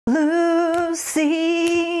Lucy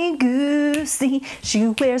Goosey, she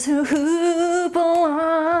wears her hoop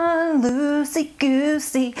on, Lucy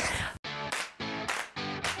Goosey.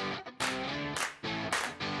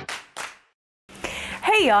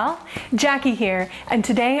 Hey y'all, Jackie here, and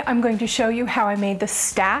today I'm going to show you how I made the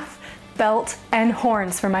staff, belt, and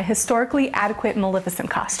horns for my historically adequate Maleficent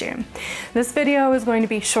costume. This video is going to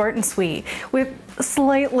be short and sweet, with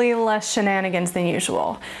slightly less shenanigans than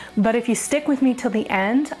usual. But if you stick with me till the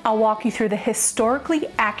end, I'll walk you through the historically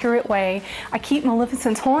accurate way I keep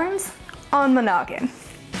Maleficent's horns on my noggin.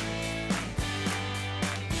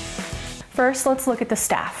 First, let's look at the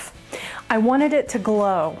staff. I wanted it to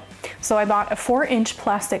glow, so I bought a 4-inch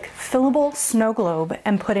plastic fillable snow globe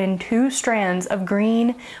and put in 2 strands of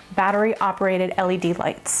green battery-operated LED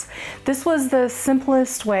lights. This was the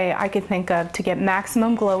simplest way I could think of to get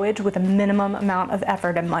maximum glowage with a minimum amount of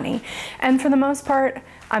effort and money. And for the most part,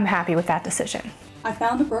 I'm happy with that decision. I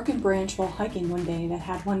found a broken branch while hiking one day that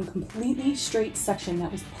had one completely straight section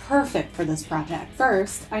that was perfect for this project.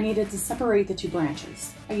 First, I needed to separate the 2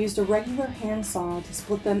 branches. I used a regular handsaw to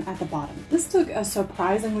split them at the bottom. This took a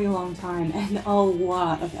surprisingly long time and a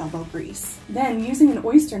lot of elbow grease. Then, using an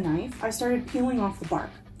oyster knife, I started peeling off the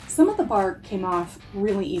bark. Some of the bark came off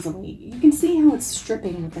really easily. You can see how it's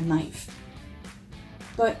stripping with the knife.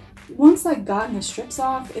 But once I'd gotten the strips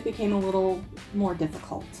off, it became a little more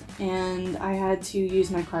difficult, and I had to use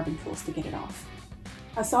my carving tools to get it off.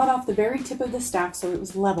 I sawed off the very tip of the staff so it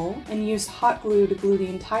was level, and used hot glue to glue the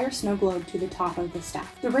entire snow globe to the top of the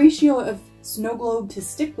staff. The ratio of snow globe to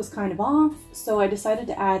stick was kind of off, so I decided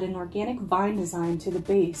to add an organic vine design to the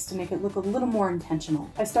base to make it look a little more intentional.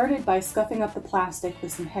 I started by scuffing up the plastic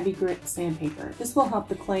with some heavy grit sandpaper. This will help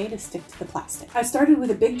the clay to stick to the plastic. I started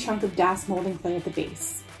with a big chunk of DAS molding clay at the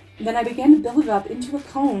base. Then I began to build it up into a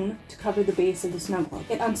cone to cover the base of the snow globe.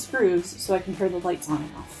 It unscrews so I can turn the lights on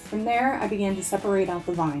and off. From there, I began to separate out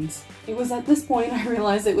the vines. It was at this point I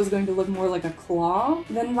realized it was going to look more like a claw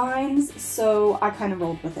than vines, so I kind of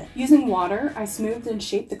rolled with it. Using water, I smoothed and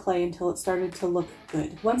shaped the clay until it started to look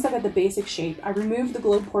good. Once I got the basic shape, I removed the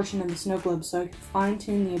globe portion of the snow globe so I could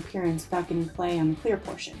fine-tune the appearance without getting clay on the clear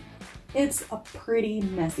portion. It's a pretty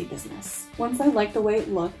messy business. Once I liked the way it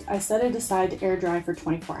looked, I set it aside to air dry for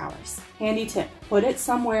 24 hours. Handy tip, put it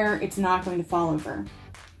somewhere it's not going to fall over.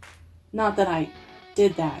 Not that I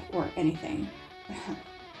did that or anything.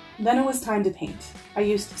 Then it was time to paint. I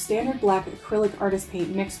used standard black acrylic artist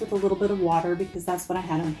paint mixed with a little bit of water because that's what I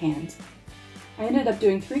had on hand. I ended up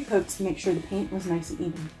doing 3 coats to make sure the paint was nice and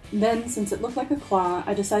even. Then, since it looked like a claw,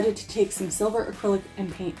 I decided to take some silver acrylic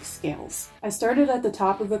and paint scales. I started at the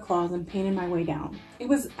top of the claws and painted my way down. It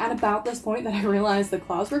was at about this point that I realized the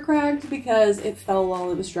claws were cracked because it fell while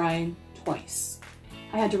it was drying twice.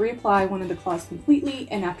 I had to reapply one of the claws completely,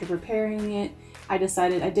 and after repairing it, I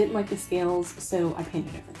decided I didn't like the scales, so I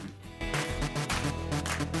painted over them.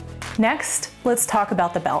 Next, let's talk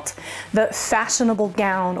about the belt. The fashionable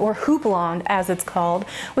gown, or houppelande as it's called,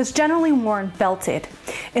 was generally worn belted.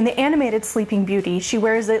 In the animated Sleeping Beauty, she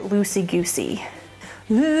wears it loosey-goosey.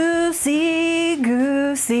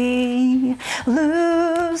 Loosey-goosey,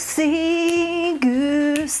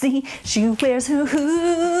 loosey-goosey, she wears her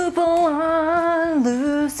houppelande,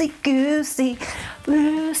 loosey-goosey,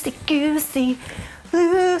 loosey-goosey,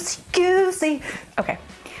 loosey-goosey. Okay,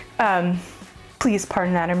 please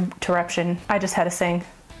pardon that interruption. I just had to sing.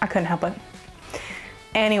 I couldn't help it.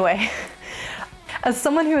 Anyway, as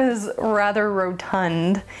someone who is rather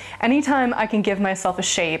rotund, anytime I can give myself a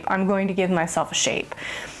shape, I'm going to give myself a shape.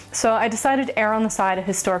 So I decided to err on the side of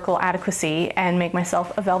historical adequacy and make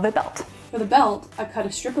myself a velvet belt. For the belt, I cut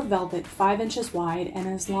a strip of velvet 5 inches wide and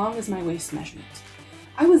as long as my waist measurement.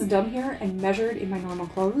 I was dumb here and measured in my normal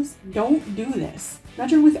clothes. Don't do this.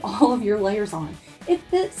 Measure with all of your layers on. It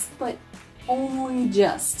fits, but only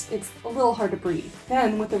just. It's a little hard to breathe.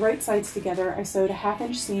 Then, with the right sides together, I sewed a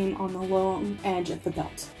 1/2-inch seam on the long edge of the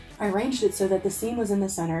belt. I arranged it so that the seam was in the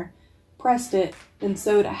center, pressed it, then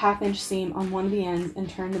sewed a 1/2-inch seam on one of the ends and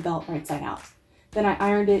turned the belt right side out. Then I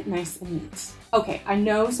ironed it nice and neat. Okay, I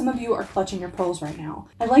know some of you are clutching your pearls right now.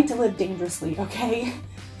 I like to live dangerously, okay?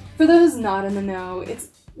 For those not in the know, it's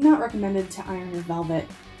not recommended to iron your velvet.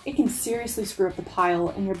 It can seriously screw up the pile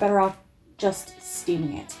and you're better off just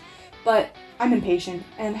steaming it. But I'm impatient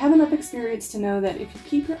and have enough experience to know that if you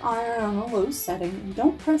keep your iron on a low setting and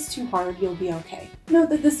don't press too hard, you'll be okay. Note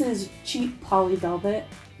that this is cheap poly velvet,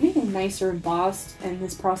 anything nicer embossed, and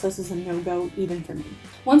this process is a no-go even for me.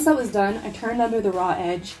 Once that was done, I turned under the raw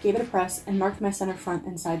edge, gave it a press, and marked my center front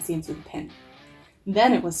and side seams with a pin.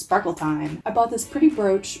 Then it was sparkle time. I bought this pretty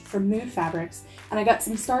brooch from Mood Fabrics, and I got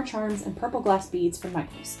some star charms and purple glass beads from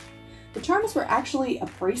Michaels. The charms were actually a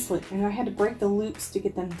bracelet, and I had to break the loops to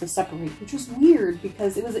get them to separate, which was weird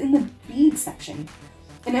because it was in the bead section.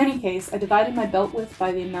 In any case, I divided my belt width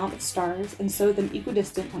by the amount of stars and sewed them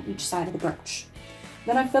equidistant on each side of the brooch.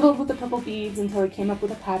 Then I fiddled with the purple beads until I came up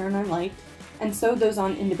with a pattern I liked, and sewed those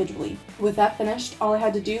on individually. With that finished, all I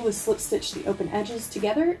had to do was slip stitch the open edges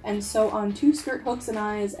together and sew on 2 skirt hooks and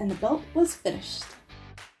eyes, and the belt was finished.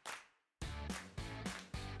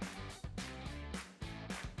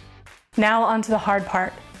 Now onto the hard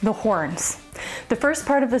part, the horns. The first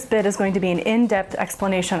part of this bit is going to be an in-depth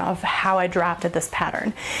explanation of how I drafted this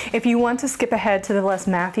pattern. If you want to skip ahead to the less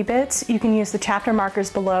mathy bits, you can use the chapter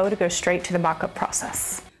markers below to go straight to the mock-up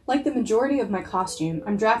process. Like the majority of my costume,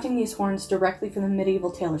 I'm drafting these horns directly from the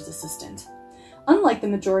medieval tailor's assistant. Unlike the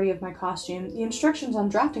majority of my costume, the instructions on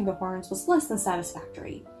drafting the horns was less than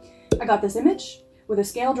satisfactory. I got this image with a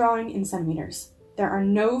scale drawing in centimeters. There are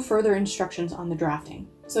no further instructions on the drafting,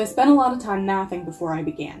 so I spent a lot of time mathing before I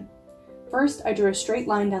began. First, I drew a straight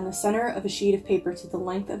line down the center of a sheet of paper to the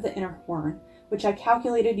length of the inner horn, which I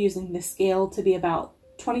calculated using the scale to be about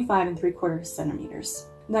 25 3/4 centimeters.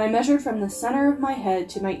 Then I measured from the center of my head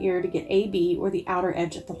to my ear to get AB, or the outer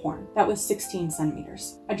edge of the horn. That was 16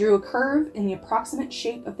 centimeters. I drew a curve in the approximate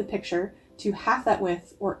shape of the picture to half that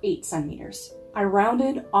width, or 8 centimeters. I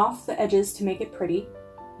rounded off the edges to make it pretty.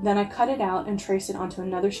 Then I cut it out and traced it onto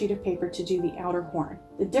another sheet of paper to do the outer horn.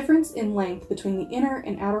 The difference in length between the inner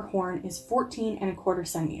and outer horn is 14 1/4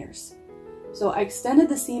 centimeters. So I extended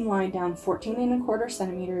the seam line down 14 1/4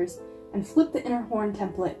 centimeters and flipped the inner horn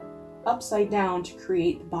template upside down to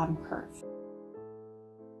create the bottom curve.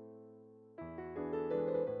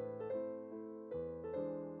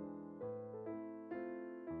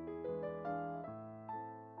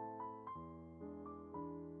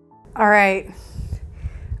 All right,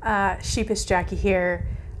 Sheepish Jackie here.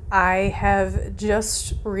 I have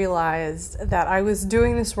just realized that I was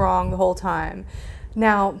doing this wrong the whole time.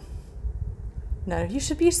 Now, none of you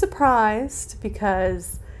should be surprised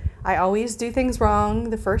because I always do things wrong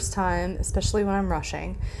the first time, especially when I'm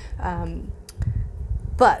rushing.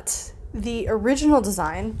 But the original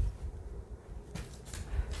design,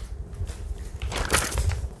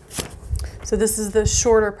 so this is the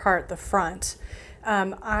shorter part, the front.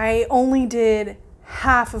 I only did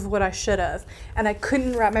half of what I should have, and I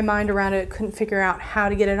couldn't wrap my mind around it, couldn't figure out how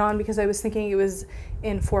to get it on because I was thinking it was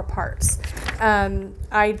in 4 parts.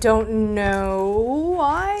 I don't know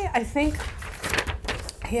why. I think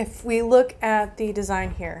if we look at the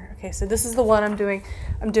design here, okay, so this is the one I'm doing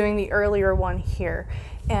the earlier one here,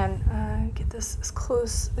 and get this as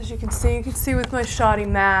close as you can see with my shoddy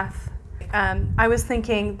math. I was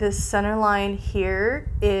thinking this center line here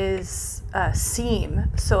is a seam,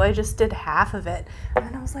 so I just did half of it. And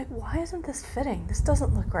then I was like, why isn't this fitting? This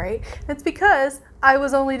doesn't look right. And it's because I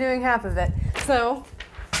was only doing half of it. So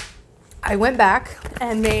I went back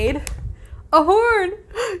and made a horn.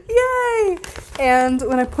 Yay! And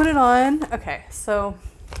when I put it on, okay, so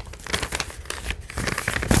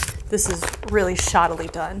this is really shoddily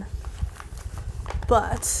done.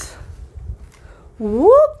 But,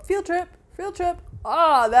 whoop, field trip.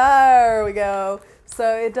 Ah, there we go.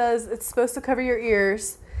 So it's supposed to cover your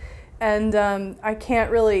ears, and I can't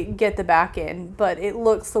really get the back in, but it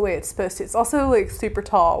looks the way it's supposed to. It's also like super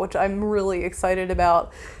tall, which I'm really excited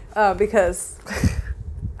about because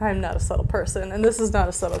I'm not a subtle person, and this is not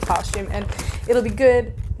a subtle costume, and it'll be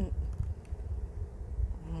good.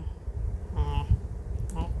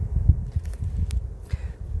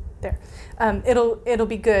 There. It'll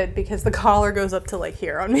be good because the collar goes up to like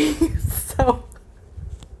here on me. So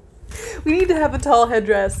we need to have a tall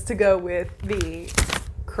headdress to go with the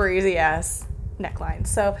crazy ass neckline.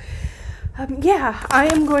 So yeah, I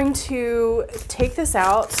am going to take this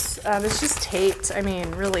out. It's just taped, I mean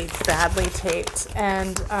really badly taped,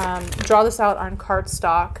 and draw this out on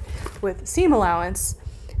cardstock with seam allowance.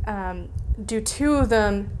 Do 2 of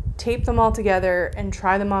them, tape them all together, and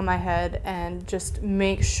try them on my head and just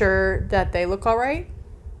make sure that they look all right.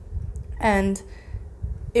 And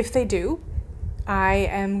if they do, I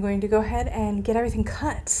am going to go ahead and get everything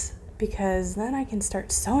cut, because then I can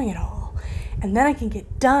start sewing it all, and then I can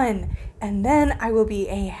get done, and then I will be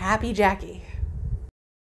a happy Jackie.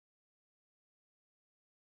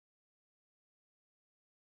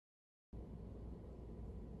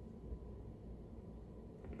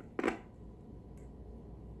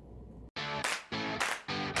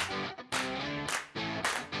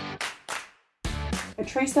 I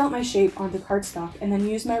traced out my shape onto cardstock and then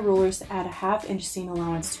used my rulers to add a 1/2 inch seam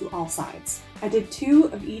allowance to all sides. I did 2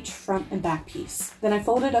 of each front and back piece. Then I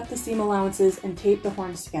folded up the seam allowances and taped the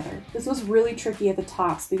horns together. This was really tricky at the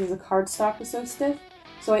tops because the cardstock was so stiff,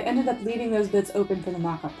 so I ended up leaving those bits open for the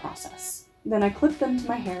mock-up process. Then I clipped them to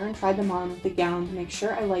my hair and tried them on with the gown to make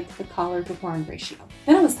sure I liked the collar to horn ratio.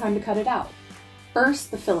 Then it was time to cut it out.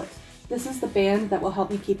 First, the fillet. This is the band that will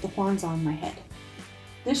help me keep the horns on my head.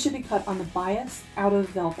 This should be cut on the bias out of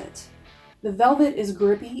velvet. The velvet is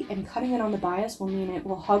grippy, and cutting it on the bias will mean it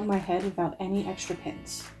will hug my head without any extra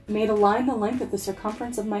pins. I made a line the length of the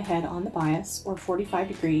circumference of my head on the bias, or 45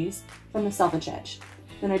 degrees, from the selvage edge.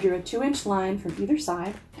 Then I drew a 2-inch line from either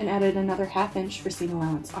side and added another 1/2 inch for seam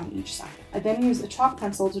allowance on each side. I then used a chalk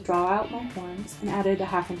pencil to draw out my horns and added a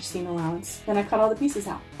 1/2 inch seam allowance. Then I cut all the pieces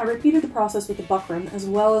out. I repeated the process with the buckram as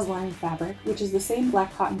well as lining fabric, which is the same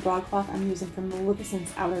black cotton broadcloth I'm using for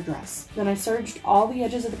Maleficent's outer dress. Then I serged all the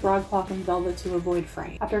edges of the broadcloth in velvet to avoid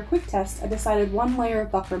fraying. After a quick test, I decided one layer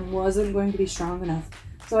of buckram wasn't going to be strong enough,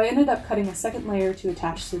 so I ended up cutting a second layer to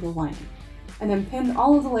attach to the lining, and then pinned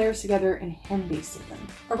all of the layers together and hand-basted them.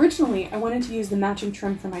 Originally, I wanted to use the matching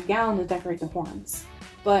trim for my gown to decorate the horns,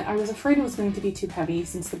 but I was afraid it was going to be too heavy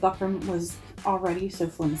since the buckram was already so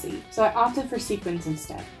flimsy, so I opted for sequins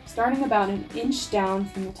instead. Starting about 1 inch down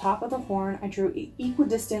from the top of the horn, I drew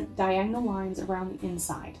equidistant diagonal lines around the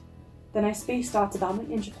inside. Then I spaced dots about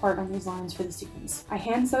 1 inch apart on these lines for the sequins. I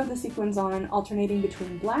hand-sewed the sequins on, alternating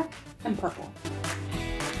between black and purple.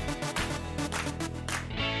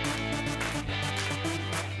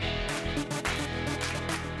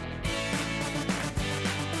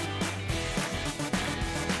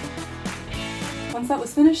 Once that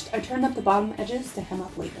was finished, I turned up the bottom edges to hem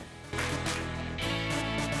up later.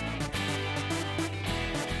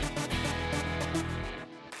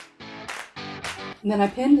 And then I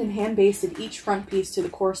pinned and hand-basted each front piece to the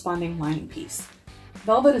corresponding lining piece.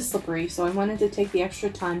 Velvet is slippery, so I wanted to take the extra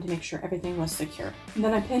time to make sure everything was secure. And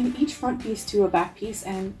then I pinned each front piece to a back piece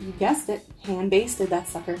and, you guessed it, hand-basted that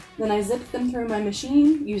sucker. Then I zipped them through my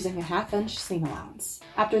machine using a 1/2 inch seam allowance.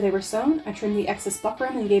 After they were sewn, I trimmed the excess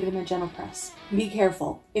buckram and gave them a gentle press. Be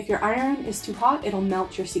careful. If your iron is too hot, it'll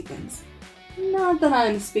melt your sequins. Not that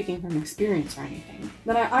I'm speaking from experience or anything.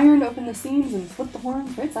 Then I ironed open the seams and flipped the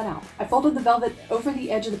horns right side out. I folded the velvet over the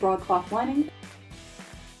edge of the broadcloth lining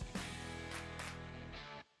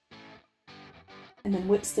and then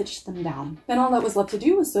whip stitched them down. Then all that was left to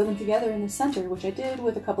do was sew them together in the center, which I did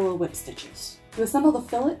with a couple of whip stitches. To assemble the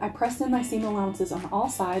fillet, I pressed in my seam allowances on all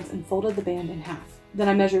sides and folded the band in half. Then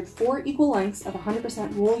I measured 4 equal lengths of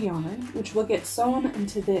 100% wool yarn, which will get sewn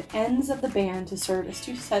into the ends of the band to serve as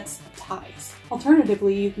 2 sets of ties.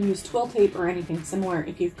 Alternatively, you can use twill tape or anything similar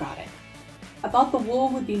if you've got it. I thought the wool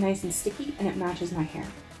would be nice and sticky and it matches my hair.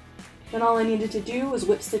 Then all I needed to do was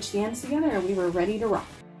whip stitch the ends together and we were ready to rock.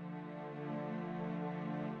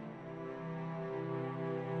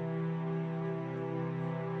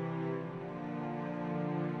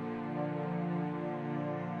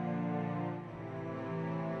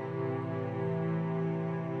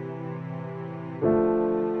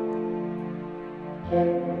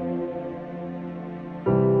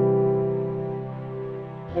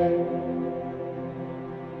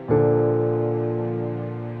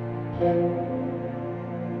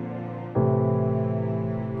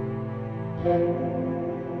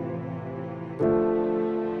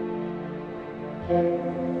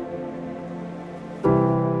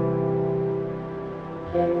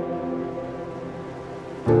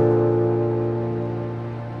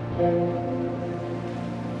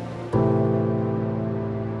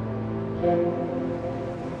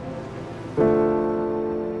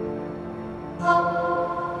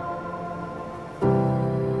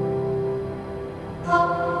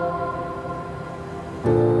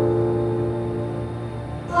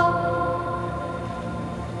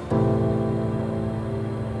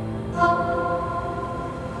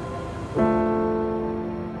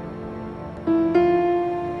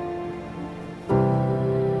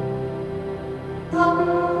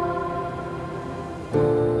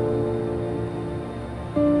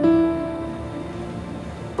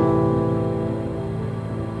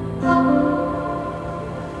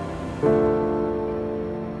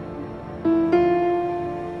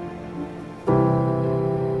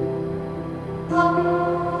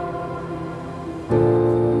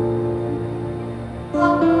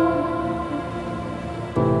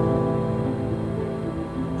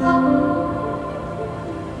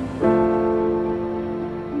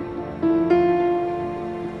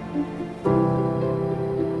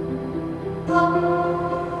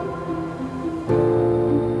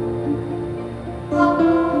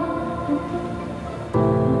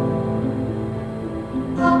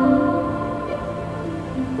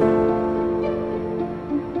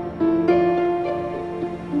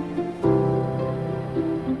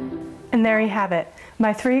 And there you have it,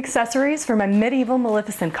 My 3 accessories for my medieval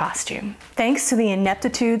Maleficent costume. Thanks to the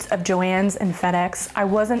ineptitudes of Joann's and FedEx, I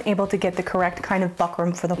wasn't able to get the correct kind of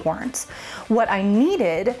buckram for the horns. What I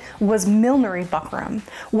needed was millinery buckram.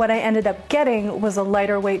 What I ended up getting was a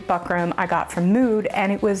lighter weight buckram I got from Mood,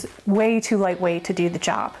 and it was way too lightweight to do the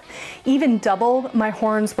job. Even doubled, my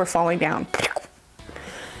horns were falling down.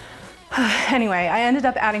 Anyway, I ended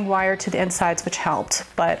up adding wire to the insides, which helped,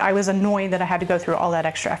 but I was annoyed that I had to go through all that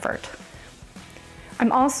extra effort.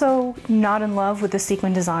 I'm also not in love with the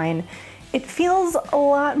sequin design. It feels a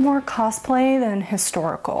lot more cosplay than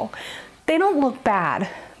historical. They don't look bad,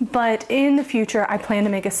 but in the future I plan to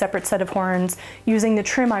make a separate set of horns using the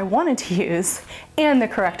trim I wanted to use and the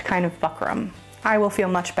correct kind of buckram. I will feel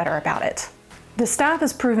much better about it. The staff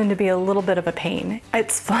has proven to be a little bit of a pain.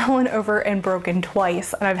 It's fallen over and broken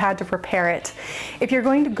twice, and I've had to repair it. If you're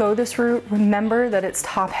going to go this route, remember that it's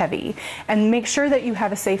top heavy, and make sure that you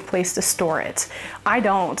have a safe place to store it. I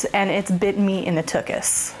don't, and it's bit me in the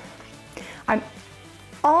tuchus. I'm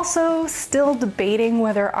also still debating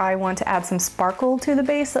whether I want to add some sparkle to the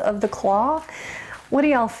base of the claw. What do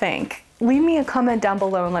y'all think? Leave me a comment down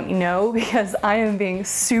below and let me know, because I am being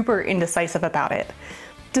super indecisive about it.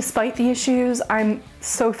 Despite the issues, I'm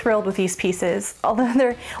so thrilled with these pieces. Although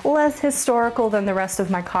they're less historical than the rest of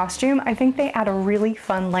my costume, I think they add a really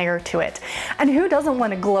fun layer to it. And who doesn't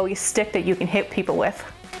want a glowy stick that you can hit people with?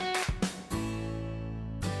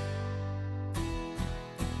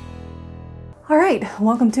 All right,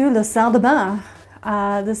 welcome to La Salle de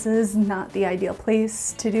Bain. This is not the ideal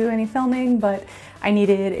place to do any filming, but I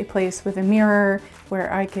needed a place with a mirror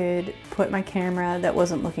where I could put my camera that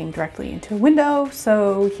wasn't looking directly into a window,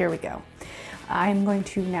 so here we go. I'm going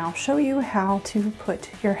to now show you how to put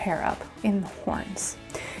your hair up in the horns.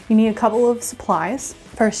 You need a couple of supplies.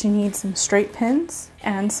 First, you need some straight pins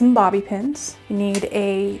and some bobby pins. You need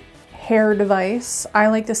a hair device. I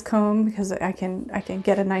like this comb because I can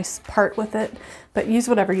get a nice part with it, but use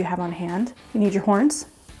whatever you have on hand. You need your horns,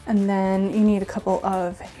 and then you need a couple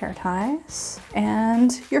of hair ties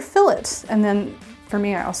and your fillets. And then for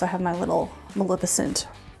me, I also have my little Maleficent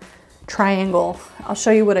triangle. I'll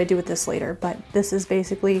show you what I do with this later, but this is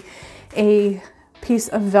basically a piece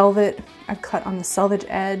of velvet I've cut on the selvage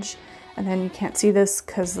edge. And then you can't see this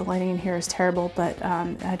because the lighting in here is terrible, but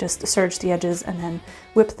I just serged the edges and then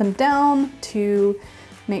whipped them down to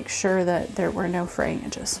make sure that there were no fraying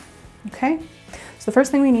edges. Okay, so the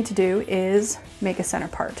first thing we need to do is make a center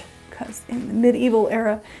part, because in the medieval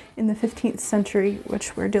era, in the 15th century,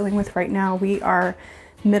 which we're dealing with right now, we are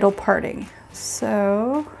middle parting.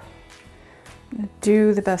 So I'm gonna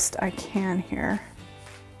do the best I can here.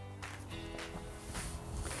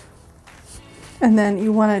 And then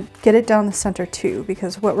you want to get it down the center too,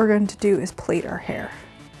 because what we're going to do is plait our hair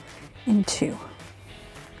in two.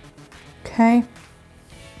 Okay.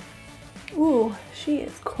 Ooh, she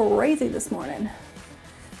is crazy this morning.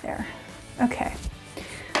 There. Okay.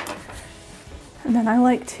 And then I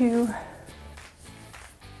like to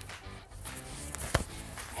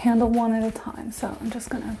handle one at a time. So I'm just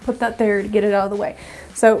gonna put that there to get it out of the way.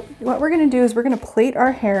 So what we're gonna do is we're gonna plait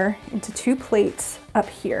our hair into 2 plaits up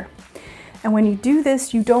here. And when you do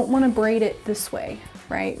this, you don't want to braid it this way,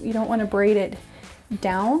 right? You don't want to braid it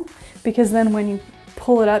down, because then when you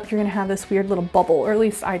pull it up, you're going to have this weird little bubble, or at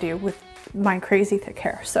least I do with my crazy thick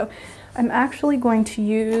hair. So I'm actually going to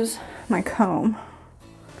use my comb,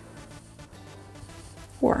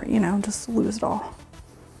 or, you know, just lose it all.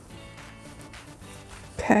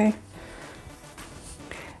 Okay.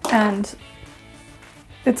 And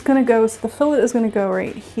it's going to go, so the fillet is going to go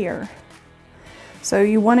right here. So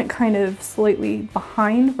you want it kind of slightly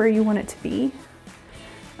behind where you want it to be.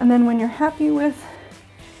 And then when you're happy with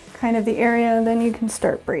kind of the area, then you can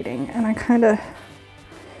start braiding. And I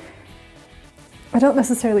don't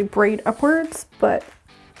necessarily braid upwards, but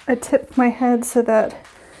I tip my head so that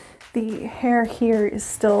the hair here is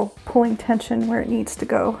still pulling tension where it needs to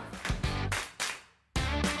go.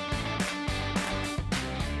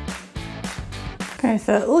 Okay,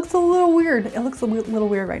 so it looks a little weird. It looks a little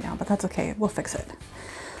weird right now, but that's okay. We'll fix it.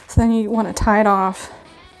 So then you want to tie it off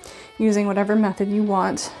using whatever method you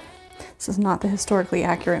want. This is not the historically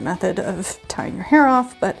accurate method of tying your hair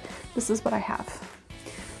off, but this is what I have.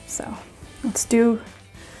 So let's do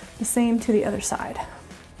the same to the other side.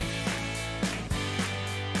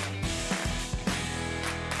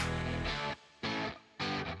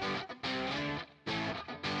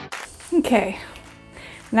 Okay,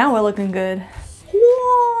 now we're looking good.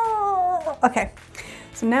 Whoa! Okay,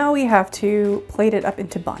 so now we have to plait it up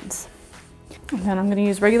into buns. And then I'm going to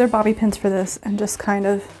use regular bobby pins for this and just kind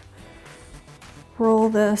of roll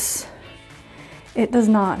this It does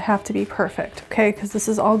not have to be perfect, okay? Because this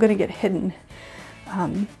is all gonna get hidden.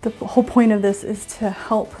 The whole point of this is to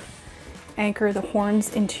help anchor the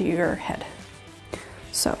horns into your head.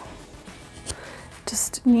 So,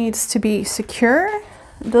 just needs to be secure.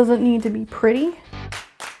 It doesn't need to be pretty.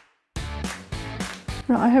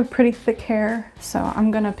 Now, I have pretty thick hair, so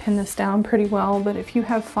I'm gonna pin this down pretty well, but if you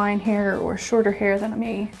have fine hair or shorter hair than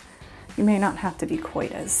me, you may not have to be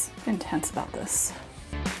quite as intense about this.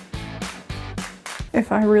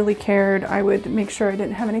 If I really cared, I would make sure I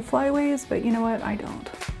didn't have any flyaways, but you know what? I don't.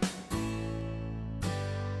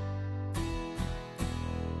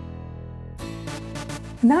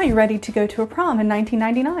 Now you're ready to go to a prom in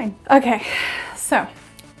 1999. Okay, so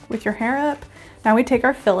with your hair up, now we take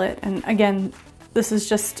our fillet, and again, this is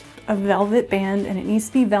just a velvet band, and it needs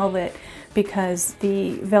to be velvet because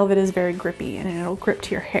the velvet is very grippy and it'll grip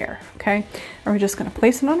to your hair, okay? And we're just gonna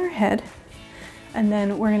place it on our head, and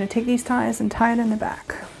then we're gonna take these ties and tie it in the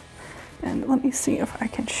back. And let me see if I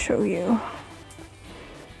can show you.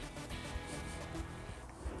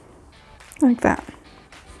 Like that.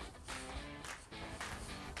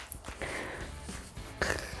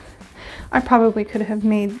 I probably could have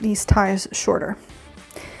made these ties shorter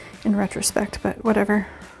in retrospect, but whatever.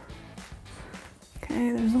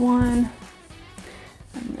 Okay, there's one,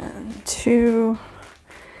 and then two.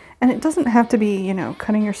 And it doesn't have to be, you know,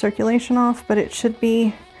 cutting your circulation off, but it should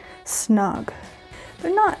be snug.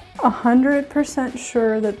 They're not 100%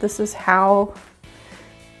 sure that this is how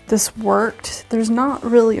this worked. There's not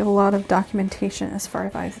really a lot of documentation as far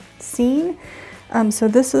as I've seen. So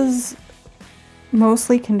this is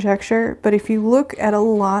mostly conjecture, but if you look at a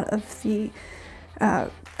lot of the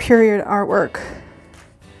period artwork,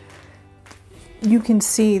 you can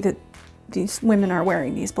see that these women are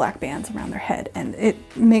wearing these black bands around their head, and it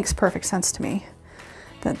makes perfect sense to me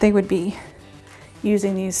that they would be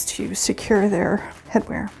using these to secure their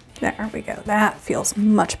headwear. There we go. That feels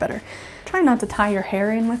much better. Try not to tie your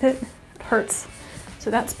hair in with it. It hurts. So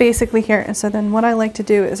that's basically here. And so then what I like to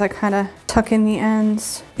do is I kind of tuck in the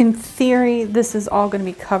ends. In theory, this is all going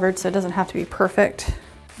to be covered, so it doesn't have to be perfect.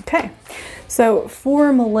 Okay. So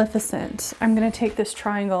for Maleficent, I'm gonna take this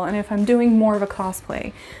triangle, and if I'm doing more of a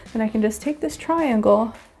cosplay, then I can just take this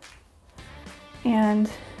triangle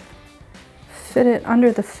and fit it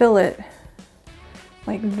under the fillet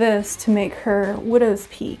like this to make her widow's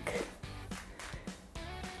peak.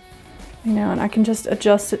 You know, and I can just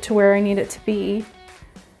adjust it to where I need it to be.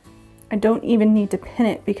 I don't even need to pin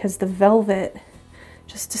it because the velvet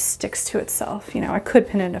just sticks to itself. You know, I could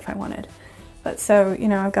pin it if I wanted. But so, you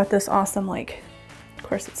know, I've got this awesome, like, of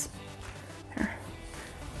course it's there.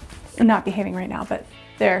 I'm not behaving right now, but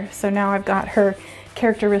there. So now I've got her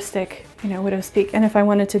characteristic, you know, widow's peak. And if I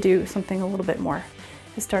wanted to do something a little bit more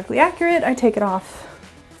historically accurate, I take it off.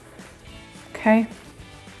 Okay.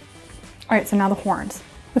 All right, so now the horns.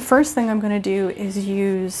 The first thing I'm gonna do is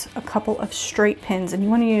use a couple of straight pins, and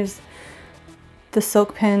you wanna use the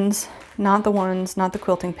silk pins, not the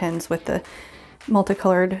quilting pins with the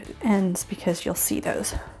multicolored ends, because you'll see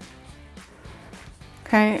those.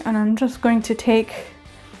 Okay, and I'm just going to take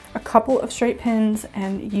a couple of straight pins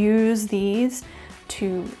and use these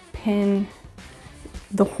to pin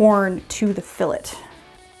the horn to the fillet.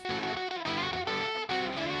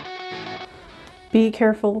 Be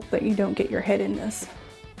careful that you don't get your head in this.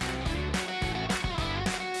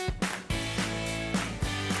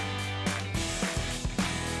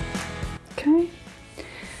 Okay.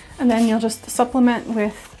 And then you'll just supplement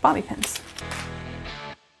with bobby pins.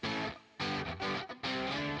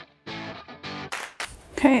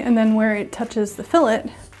 Okay, and then where it touches the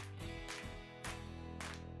fillet,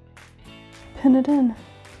 pin it in.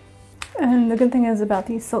 And the good thing is about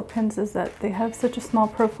these silk pins is that they have such a small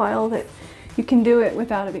profile that you can do it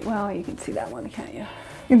without it being, well, you can see that one, can't you?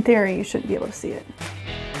 In theory, you should be able to see it.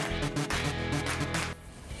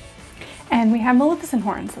 And we have Maleficent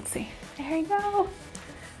horns, let's see. There you go.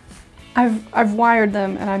 I've wired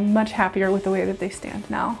them, and I'm much happier with the way that they stand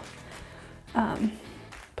now.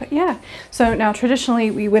 But yeah, so now traditionally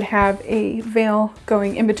we would have a veil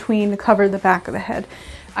going in between to cover the back of the head.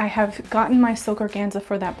 I have gotten my silk organza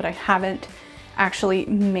for that, but I haven't actually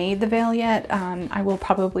made the veil yet. I will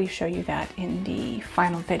probably show you that in the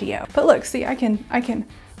final video. But look, see, I can,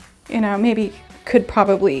 you know, maybe could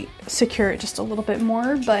probably secure it just a little bit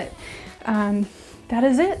more, but that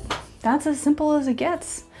is it. That's as simple as it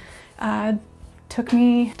gets. Took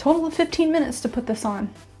me a total of 15 minutes to put this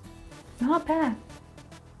on. Not bad.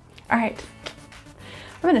 All right,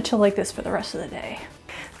 I'm gonna chill like this for the rest of the day.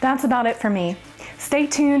 That's about it for me. Stay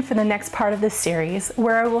tuned for the next part of this series,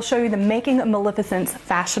 where I will show you the making of Maleficent's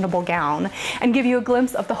fashionable gown and give you a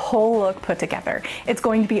glimpse of the whole look put together. It's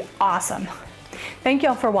going to be awesome. Thank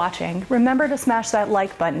y'all for watching. Remember to smash that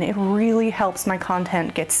like button. It really helps my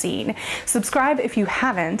content get seen. Subscribe if you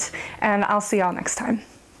haven't, and I'll see y'all next time.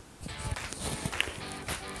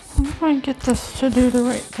 How do I get this to do the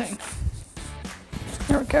right thing?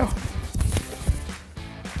 There we go.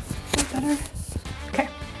 Is that better? Okay.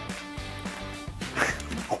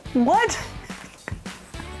 What?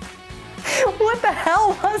 What the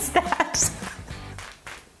hell was that?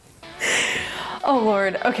 Oh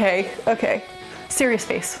Lord, okay, okay. Serious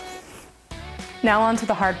face. Now on to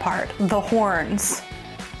the hard part, the horns.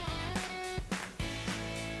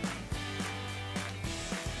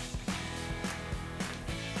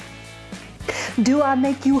 Do I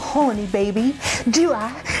make you horny, baby? Do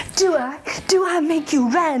I make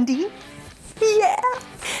you randy? Yeah!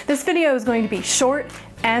 This video is going to be short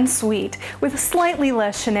and sweet, with slightly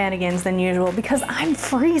less shenanigans than usual because I'm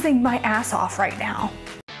freezing my ass off right now.